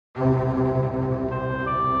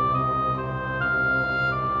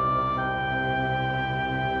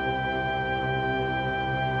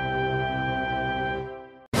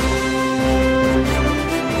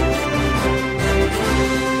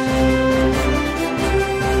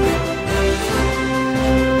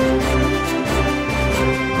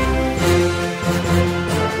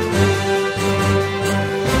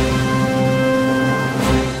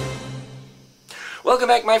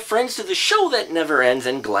back, my friends, to the show that never ends,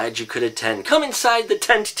 and glad you could attend. Come inside the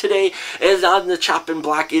tent today, as on the chopping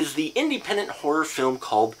block is the independent horror film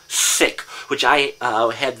called Sick, which I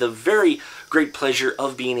had the very great pleasure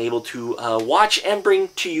of being able to watch and bring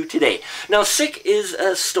to you today. Now, Sick is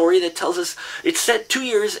a story that tells us it's set 2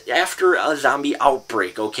 years after a zombie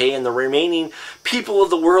outbreak, okay? And the remaining people of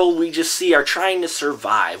the world we just see are trying to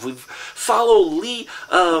survive. We follow Lee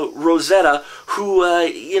Rosetta,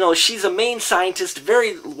 who, she's a main scientist,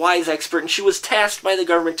 very wise expert, and she was tasked by the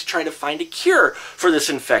government to try to find a cure for this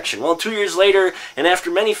infection. Well, 2 years later, and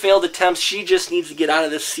after many failed attempts, she just needs to get out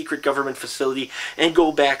of this secret government facility and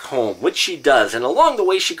go back home, which she does. And along the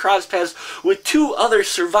way, she cross paths with 2 other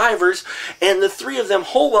survivors, and the 3 of them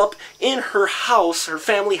hole up in her house, her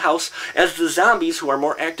family house, as the zombies, who are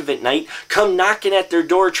more active at night, come knocking at their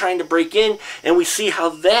door trying to break in, and we see how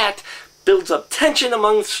that builds up tension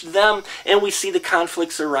amongst them, and we see the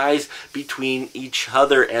conflicts arise between each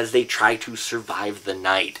other as they try to survive the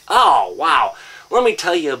night. Oh, wow. Let me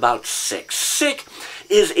tell you about Sick. Sick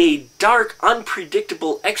is a dark,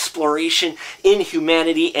 unpredictable exploration in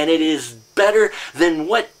humanity, and it is better than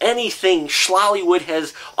what anything Schlollywood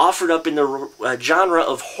has offered up in the genre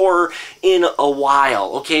of horror in a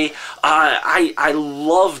while, okay? I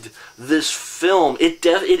loved this film. It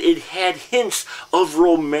had hints of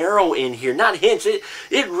Romero in here. Not hints, it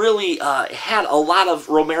really had a lot of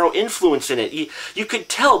Romero influence in it. You could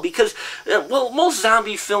tell because, most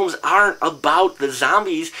zombie films aren't about the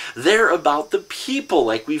zombies, they're about the people,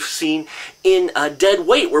 like we've seen in Dead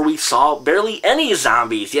Weight, where we saw barely any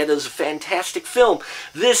zombies, yet it was a fantastic film.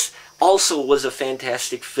 This also was a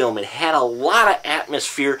fantastic film. It had a lot of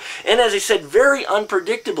atmosphere, and as I said, very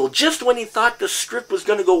unpredictable. Just when you thought the script was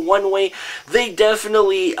going to go one way, they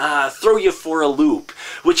definitely throw you for a loop,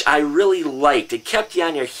 which I really liked. It kept you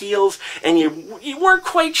on your heels, and you weren't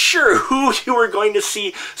quite sure who you were going to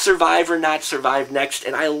see survive or not survive next,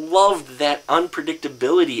 and I loved that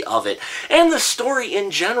unpredictability of it. And the story in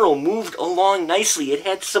general moved along nicely. It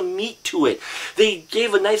had some meat to it. They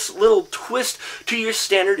gave a nice little twist to your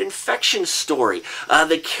standard infection story.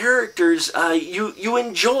 The characters you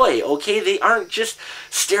enjoy, okay? They aren't just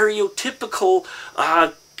stereotypical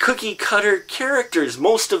cookie cutter characters.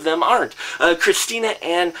 Most of them aren't. Christina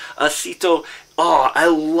Ann Aceto, oh, I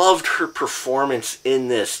loved her performance in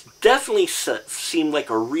this. Definitely seemed like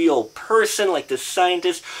a real person, like this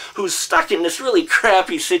scientist who's stuck in this really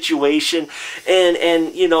crappy situation,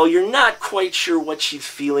 and you're not quite sure what she's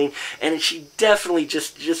feeling, and she definitely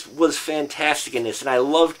just was fantastic in this, and I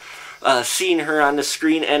loved seeing her on the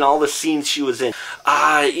screen and all the scenes she was in.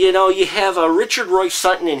 You have Richard Roy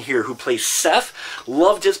Sutton in here who plays Seth.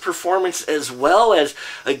 Loved his performance as well, as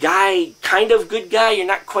a guy, kind of good guy. You're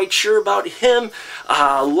not quite sure about him.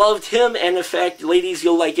 Loved him, and in fact, ladies,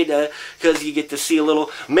 you'll like it because you get to see a little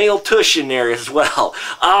male tush in there as well.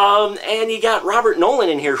 And you got Robert Nolan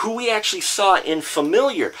in here, who we actually saw in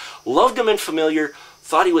Familiar. Loved him in Familiar.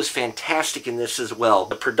 Thought he was fantastic in this as well.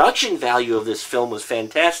 The production value of this film was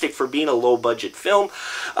fantastic for being a low-budget film.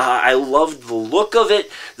 I loved the look of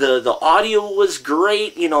it. The audio was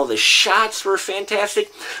great. The shots were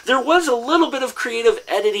fantastic. There was a little bit of creative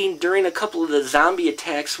editing during a couple of the zombie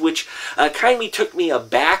attacks, which kind of took me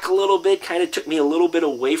aback a little bit, kind of took me a little bit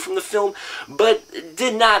away from the film, but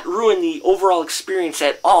did not ruin the overall experience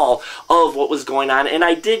at all of what was going on. And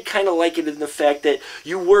I did kind of like it in the fact that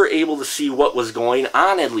you were able to see what was going on,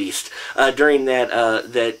 at least during that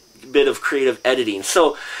bit of creative editing.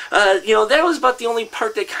 So that was about the only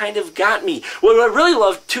part that kind of got me. What I really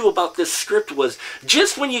loved too about this script was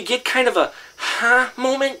just when you get kind of a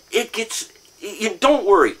moment, it gets, don't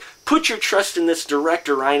worry, put your trust in this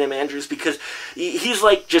director, Ryan M. Andrews, because he's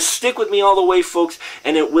like, just stick with me all the way, folks,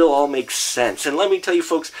 and it will all make sense. And let me tell you,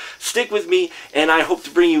 folks, stick with me, and I hope to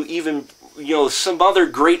bring you even some other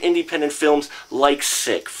great independent films like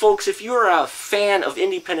Sick. Folks, if you're a fan of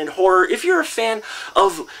independent horror, if you're a fan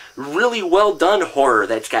of really well done horror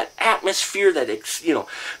that's got atmosphere, that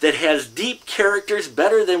has deep characters,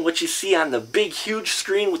 better than what you see on the big huge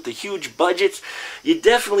screen with the huge budgets, you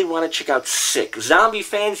definitely want to check out Sick. Zombie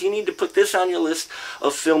fans, you need to put this on your list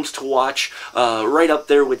of films to watch, right up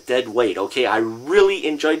there with Dead Weight, okay? I really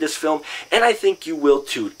enjoyed this film, and I think you will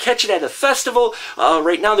too. Catch it at a festival.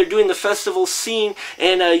 Right now they're doing the festival scene,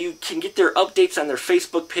 and you can get their updates on their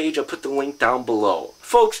Facebook page. I'll put the link down below.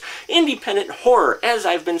 Folks, independent horror, as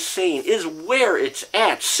I've been saying, is where it's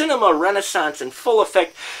at. Cinema renaissance in full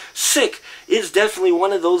effect. Sick is definitely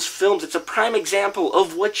one of those films. It's a prime example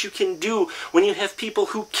of what you can do when you have people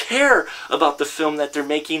who care about the film that they're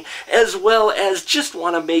making, as well as just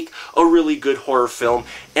want to make a really good horror film.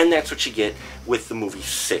 And that's what you get with the movie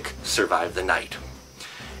Sick, Survive the Night.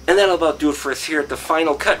 And that'll about do it for us here at The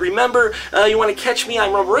Final Cut. Remember, you want to catch me,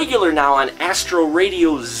 I'm a regular now on Astro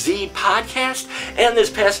Radio Z podcast. And this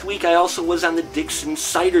past week, I also was on the Dixon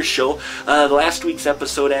Cider Show. The last week's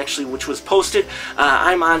episode, actually, which was posted,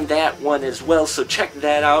 I'm on that one as well. So check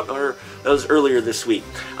that out, or that was earlier this week.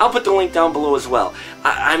 I'll put the link down below as well.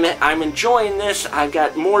 I'm enjoying this. I've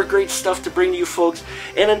got more great stuff to bring to you folks.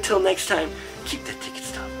 And until next time, keep the